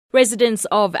Residents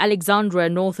of Alexandra,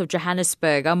 north of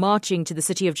Johannesburg, are marching to the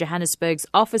City of Johannesburg's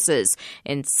offices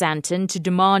in Sandton to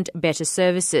demand better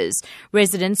services.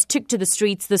 Residents took to the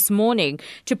streets this morning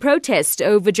to protest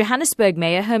over Johannesburg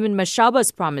Mayor Herman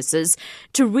Mashaba's promises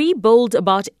to rebuild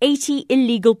about 80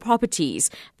 illegal properties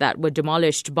that were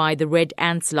demolished by the Red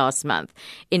Ants last month.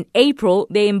 In April,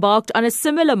 they embarked on a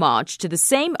similar march to the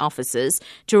same offices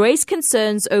to raise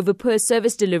concerns over poor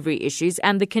service delivery issues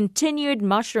and the continued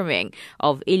mushrooming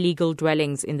of illegal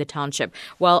dwellings in the township.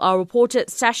 Well, our reporter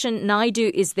Sashin Naidu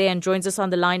is there and joins us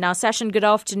on the line now. Sashin, good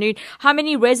afternoon. How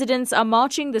many residents are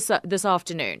marching this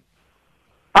afternoon?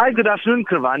 Hi, good afternoon,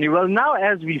 Krivani. Well, now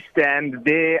as we stand,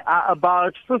 there are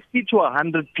about 50 to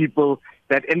 100 people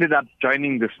that ended up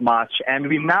joining this march, and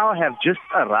we now have just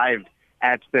arrived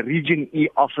at the Region E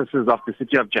offices of the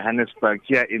City of Johannesburg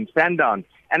here in Sandown.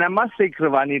 And I must say,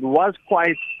 Krivani, it was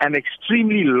quite an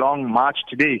extremely long march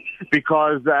today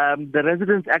because the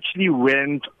residents actually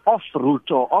went off the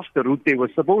route they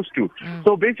were supposed to.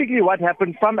 So basically what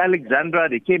happened, from Alexandra,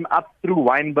 they came up through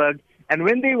Wynberg, and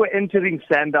when they were entering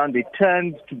Sandown, they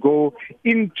turned to go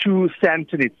into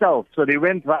Sandton itself. So they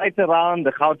went right around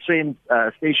the Gautrain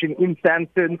station in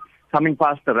Sandton, coming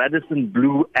past the Radisson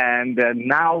Blue, and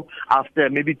now, after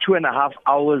maybe 2.5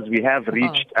 hours, we have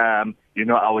reached,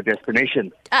 our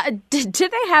destination. Do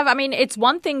they have, it's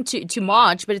one thing to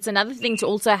march, but it's another thing to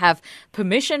also have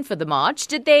permission for the march.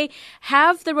 Did they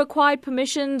have the required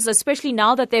permissions, especially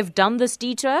now that they've done this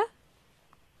detour?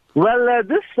 Well,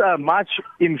 this march,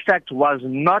 in fact, was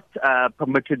not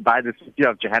permitted by the City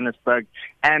of Johannesburg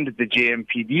and the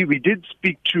JMPD. We did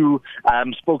speak to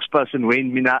spokesperson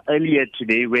Wayne Mina earlier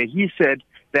today, where he said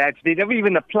that they never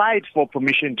even applied for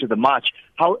permission to the march.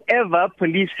 However,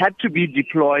 police had to be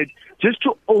deployed just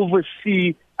to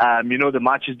oversee the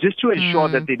marches, just to ensure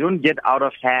that they don't get out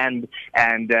of hand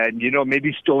and,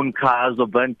 maybe stone cars or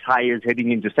burnt tires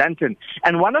heading into Sandton.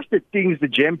 And one of the things the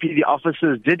JMPD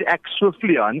officers did act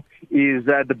swiftly on is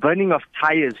the burning of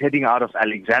tires heading out of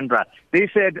Alexandra. They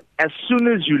said, as soon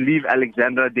as you leave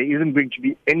Alexandra, there isn't going to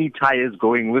be any tires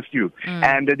going with you.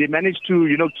 And they managed to,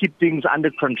 keep things under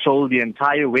control the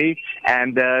entire way.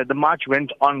 And the march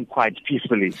went on quite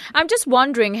peacefully. I'm just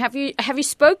wondering, have you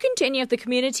spoken to any of the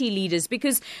community leaders?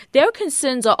 Because their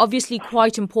concerns are obviously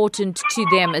quite important to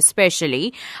them,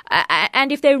 especially.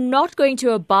 And if they're not going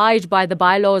to abide by the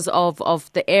bylaws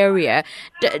of the area,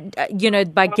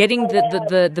 by getting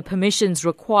the permissions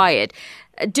required,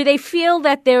 do they feel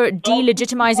that they're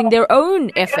delegitimizing their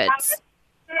own efforts?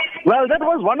 Well, that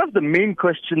was one of the main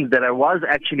questions that I was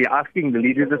actually asking the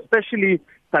leaders, especially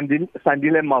Sandile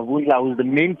Mavundla, who's the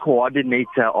main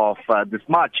coordinator of this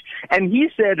march. And he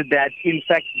said that, in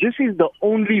fact, this is the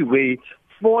only way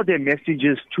for their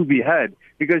messages to be heard.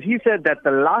 Because he said that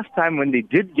the last time when they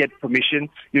did get permission,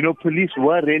 police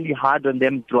were really hard on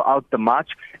them throughout the march.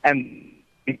 And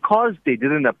because they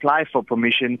didn't apply for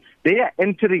permission, they are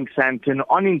entering Sandton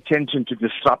on intention to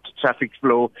disrupt traffic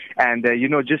flow and,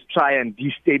 just try and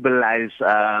destabilize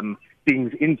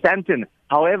things in Sandton.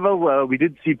 However, we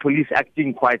did see police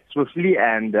acting quite swiftly,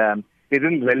 and they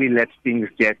didn't really let things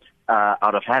get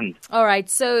out of hand. All right.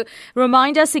 So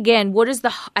remind us again, what is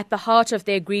at the heart of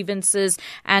their grievances,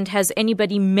 and has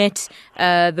anybody met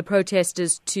the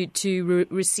protesters to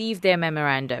receive their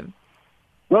memorandum?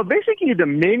 Well, basically, the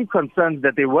main concerns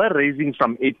that they were raising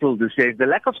from April this year is the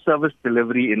lack of service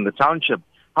delivery in the township.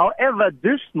 However,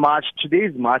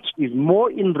 today's march, is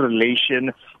more in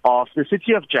relation of the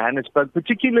City of Johannesburg,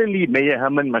 particularly Mayor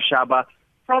Herman Mashaba,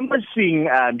 promising,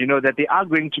 that they are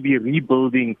going to be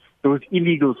rebuilding those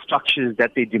illegal structures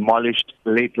that they demolished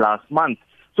late last month.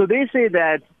 So they say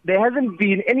that there hasn't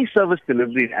been any service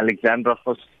delivery in Alexandra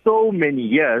for so many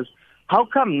years. How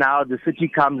come now the city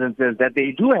comes and says that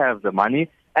they do have the money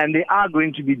and they are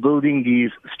going to be building these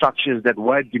structures that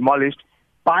were demolished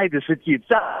by the city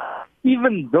itself,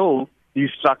 even though these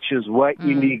structures were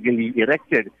illegally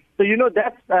erected? So,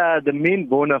 that's the main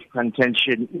bone of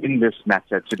contention in this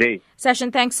matter today.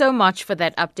 Sashin, thanks so much for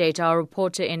that update. Our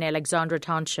reporter in Alexandra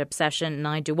Township, Sashin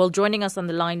Naidu. Well, joining us on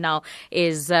the line now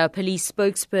is police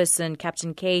spokesperson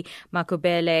Captain K.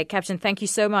 Makubele. Captain, thank you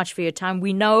so much for your time.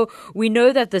 We know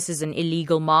that this is an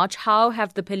illegal march. How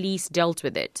have the police dealt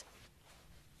with it?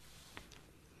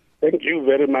 Thank you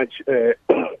very much,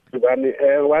 Ivani.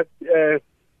 What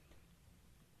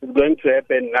is going to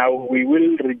happen now, we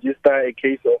will register a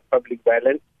case of public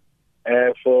violence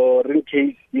in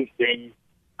case if there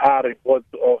are reports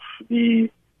of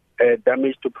the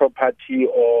damage to property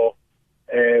or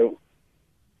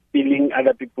stealing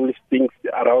other people's things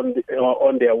around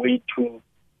on their way to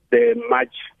the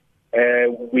march.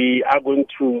 We are going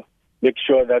to make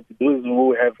sure that those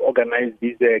who have organized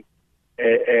this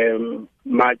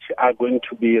march are going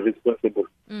to be responsible.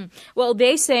 Well,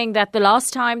 they're saying that the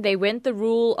last time they went the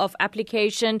rule of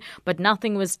application, but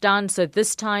nothing was done. So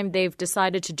this time they've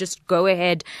decided to just go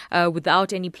ahead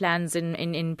without any plans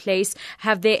in place.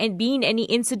 Have there been any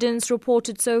incidents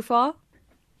reported so far?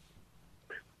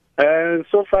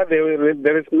 So far,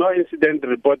 there is no incident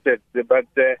reported, but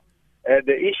the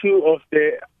issue of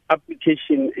the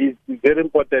application is very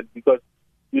important because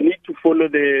you need to follow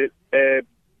the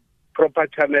proper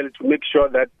channel to make sure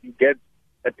that you get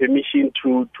a permission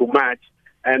to march,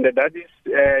 and that is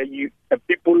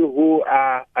people who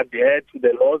are adhere to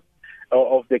the laws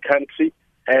of the country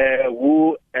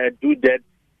who do that.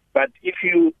 But if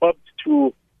you opt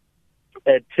to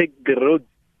take the road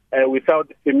without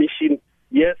permission,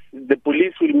 yes, the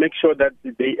police will make sure that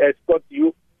they escort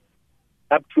you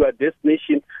up to a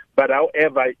destination. But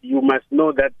however, you must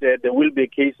know that there will be a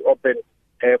case open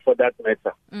for that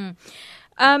matter.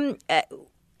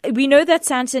 We know that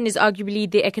Sandton is arguably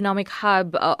the economic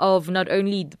hub of not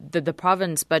only the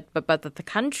province but the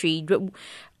country.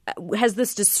 Has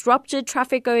this disrupted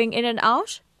traffic going in and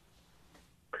out?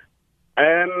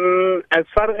 As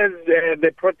far as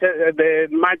the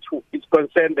march is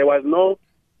concerned, there was no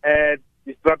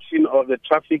disruption of the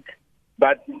traffic.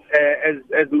 But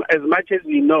as much as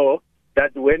we know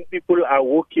that when people are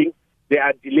walking, they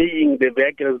are delaying the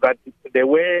vehicles, but there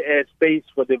were space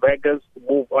for the vehicles to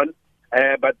move on.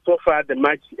 But so far, the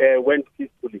march went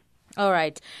peacefully. All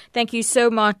right. Thank you so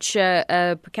much,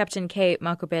 Captain K.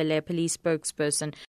 Makobele, police spokesperson.